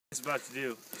What he's about to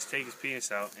do is take his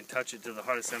penis out and touch it to the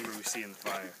hottest ember we see in the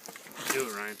fire. Do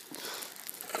it, Ryan.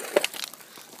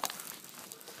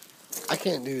 I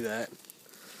can't do that.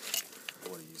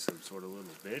 What are you, some sort of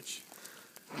little bitch?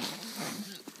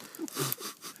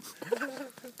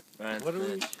 Ryan, What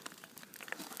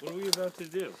are we about to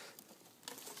do?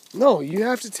 No, you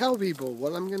have to tell people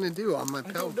what I'm gonna do on my I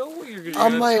don't pelvis. know what you're gonna do.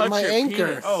 On my touch your anchor.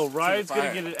 penis. Oh, Ryan's To the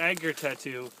gonna fire. get an anchor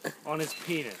tattoo on his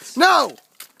penis. No!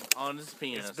 On his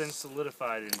penis. It's been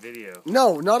solidified in video.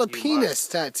 No, not a You penis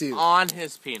must. tattoo. On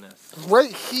his penis.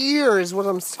 Right here is what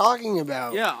I'm talking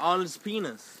about. Yeah, on his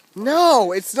penis.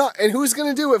 No, it's not. And who's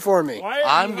gonna do it for me? Why are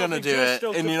I'm you gonna helping do Jess it,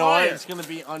 stoke and the you know what? fire? It's gonna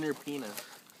be on your penis.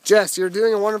 Jess, you're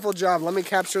doing a wonderful job. Let me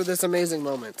capture this amazing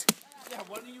moment. Yeah,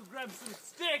 why don't you grab some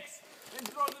sticks and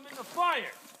throw them in the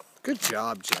fire? Good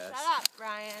job, Jess. Shut up,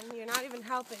 Brian. You're not even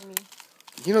helping me.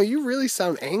 You know, you really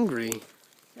sound angry.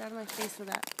 Get out of my face with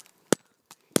that.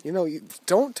 You know, you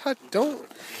don't.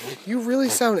 You really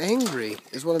sound angry,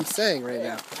 is what I'm saying right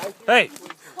now. Hey,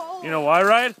 you know why,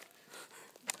 Ryan?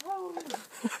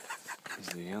 It's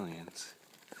the aliens.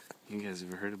 You guys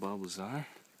ever heard of Bob Lazar?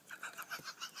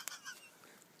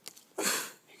 You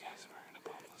guys ever heard of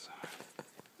Bob Lazar?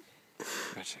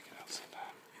 Go check it out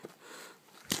sometime.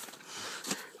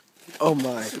 Oh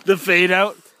my. The fade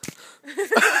out.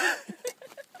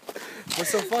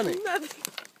 What's so funny? Nothing.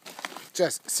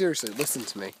 Jess, seriously, listen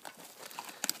to me.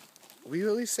 Will you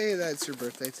really say that it's your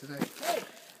birthday today?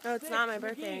 No, it's not my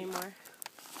birthday anymore.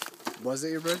 Was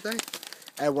it your birthday?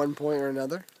 At one point or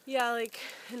another? Yeah, like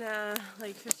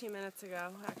 15 minutes ago,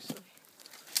 actually.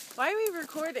 Why are we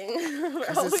recording? We're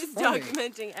 'Cause always it's funny.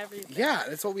 documenting everything. Yeah,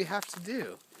 that's what we have to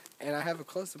do. And I have a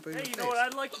close-up of your Hey, you face. know what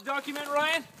I'd like to document,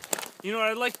 Ryan? You know what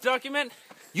I'd like to document?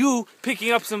 You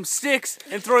picking up some sticks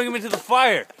and throwing them into the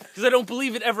fire. Because I don't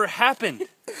believe it ever happened.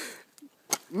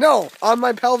 No, on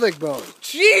my pelvic bone.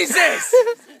 Jesus!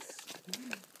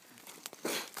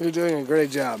 You're doing a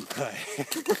great job.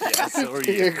 Yeah, so are You're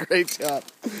doing you. a great job.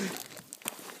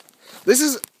 This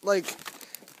is like,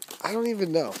 I don't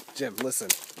even know. Jim, listen.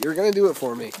 You're going to do it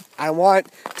for me. I want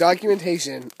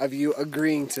documentation of you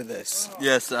agreeing to this.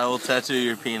 Yes, I will tattoo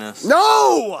your penis.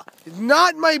 No!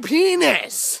 Not my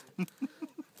penis!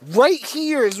 Right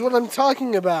here is what I'm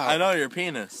talking about. I know your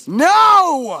penis.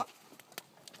 No!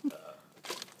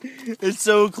 It's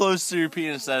so close to your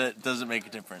penis that it doesn't make a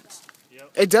difference.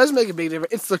 It does make a big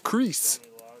difference. It's the crease.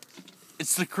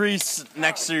 It's the crease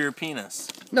next to your penis.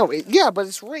 No, yeah, but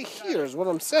it's right here is what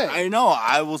I'm saying. I know.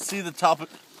 I will see the top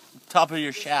of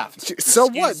your shaft. So Excuse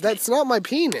what? me. That's not my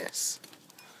penis.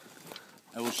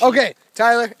 I will shoot. Okay,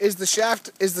 Tyler, is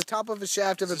the top of the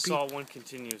shaft of a This is penis? all one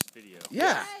continuous video.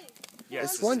 Yeah.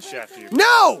 Yes, It's one one- shaft of your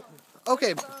No!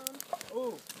 Okay.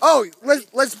 Oh,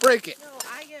 let's break it. No,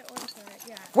 I get one for it,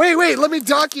 yeah. Wait, let me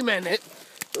document it.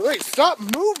 Wait, stop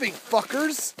moving,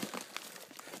 fuckers.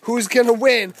 Who's gonna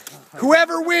win?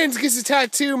 Whoever wins gets a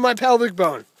tattoo on my pelvic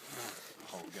bone.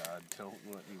 Oh God, don't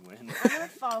let me win. I'm gonna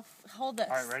fall. Hold this.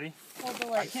 Alright, ready? Hold the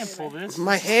I light. can't pull this.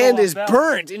 My It's hand so is off balance.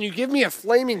 burnt, and you give me a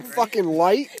flaming fucking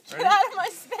light? Get out of my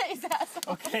space,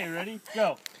 asshole. Okay, ready?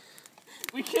 Go.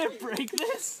 We can't break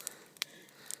this.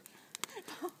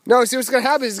 No, see what's gonna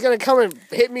happen is it's gonna come and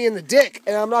hit me in the dick,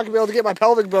 and I'm not gonna be able to get my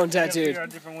pelvic bone We gotta tattooed. figure out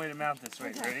a different way to mount this.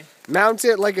 Right, ready? Mount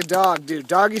it like a dog, dude.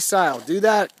 Doggy style. Do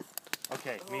that.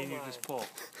 Okay, me and you just pull.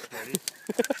 Ready? You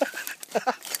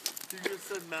just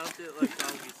said mount it like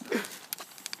doggy style.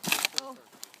 Oh.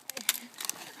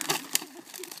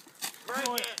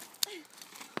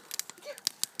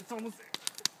 It's almost there.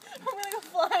 I'm gonna go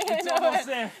flying It's into almost it.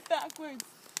 there. Backwards.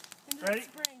 Into Ready? the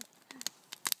spring.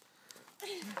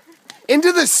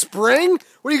 Into the spring?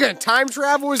 What are you gonna time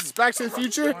travel? Is this Back to the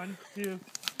Future? 1, 2.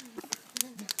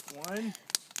 1,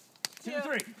 2,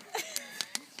 3.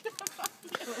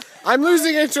 I'm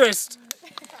losing interest.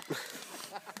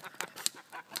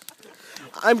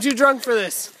 I'm too drunk for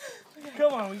this.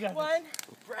 Come on, we got One.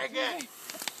 Break it.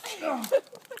 this.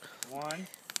 1,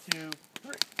 2,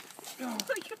 3. Oh my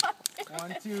God.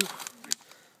 1, 2.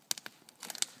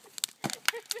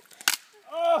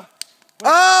 Oh!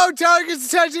 Oh, Tyler gets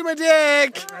to tattoo my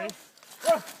dick. Ready?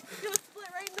 It's gonna split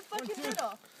right in the 1, fucking 2,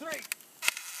 middle. 3.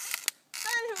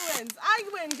 Then who wins? I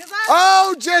win, because I...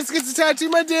 Oh, Jess gets to tattoo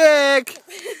my dick.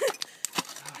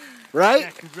 Right? Yeah,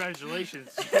 congratulations.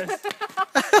 Yes.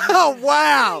 Oh,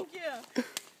 wow. Thank you.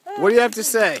 What do you have to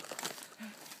say?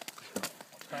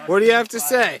 What do you have to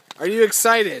say? Are you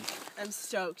excited? I'm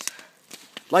stoked.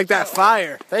 Like that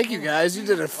fire. Thank you, guys. You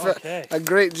did Okay. a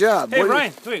great job. Hey, What do you-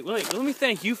 Ryan, wait, let me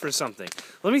thank you for something.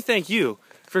 Let me thank you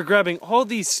for grabbing all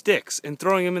these sticks and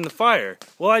throwing them in the fire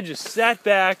while I just sat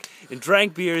back and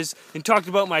drank beers and talked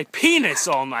about my penis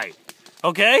all night.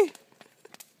 Okay?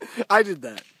 I did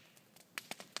that.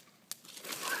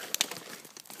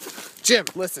 Jim,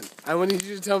 listen. I want you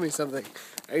to tell me something.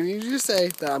 I need you to say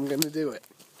that I'm gonna do it.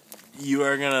 You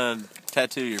are gonna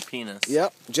tattoo your penis.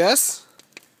 Yep. Jess,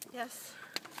 Yes.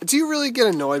 do you really get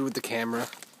annoyed with the camera?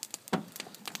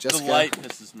 Jessica? The light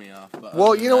pisses me off. But Well,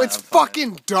 other you than know, that, it's I'm fine.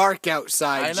 fucking dark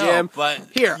outside, I know, Jim. but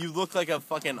Here. you look like a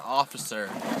fucking officer.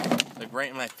 Like right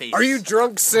in my face. Are you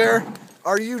drunk, sir?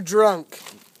 Are you drunk?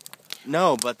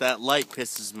 No, but that light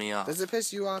pisses me off. Does it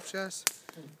piss you off, Jess?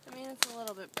 I mean, it's a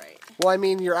little bit bright. Well, I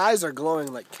mean, your eyes are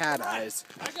glowing like cat eyes.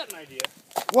 I got an idea.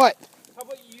 What? How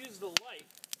about you use the light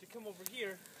to come over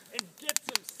here and get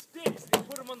some sticks and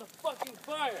put them on the fucking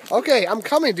fire? Okay, I'm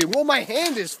coming, dude. Well, my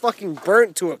hand is fucking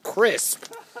burnt to a crisp.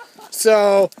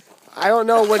 So, I don't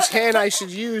know which hand I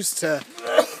should use to...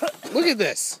 Look at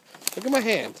this. Look at my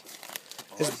hand.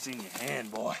 Oh, I seen your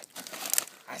hand, boy.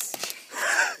 I see.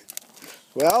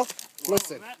 Well,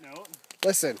 listen. On that note,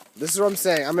 Listen. This is what I'm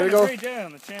saying. I'm have gonna a go... great day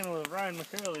on the channel of Ryan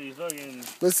McCurley. Fucking.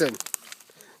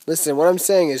 Listen. What I'm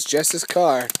saying is Jess's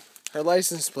car, her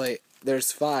license plate,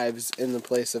 there's 5s in the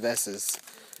place of S's.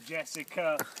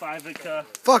 Jessica, Fivica.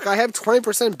 Fuck, I have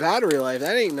 20% battery life.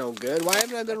 That ain't no good. Why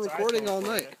haven't I been That's recording iPhone all for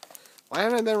night? you. Why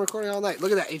haven't I been recording all night?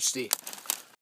 Look at that HD.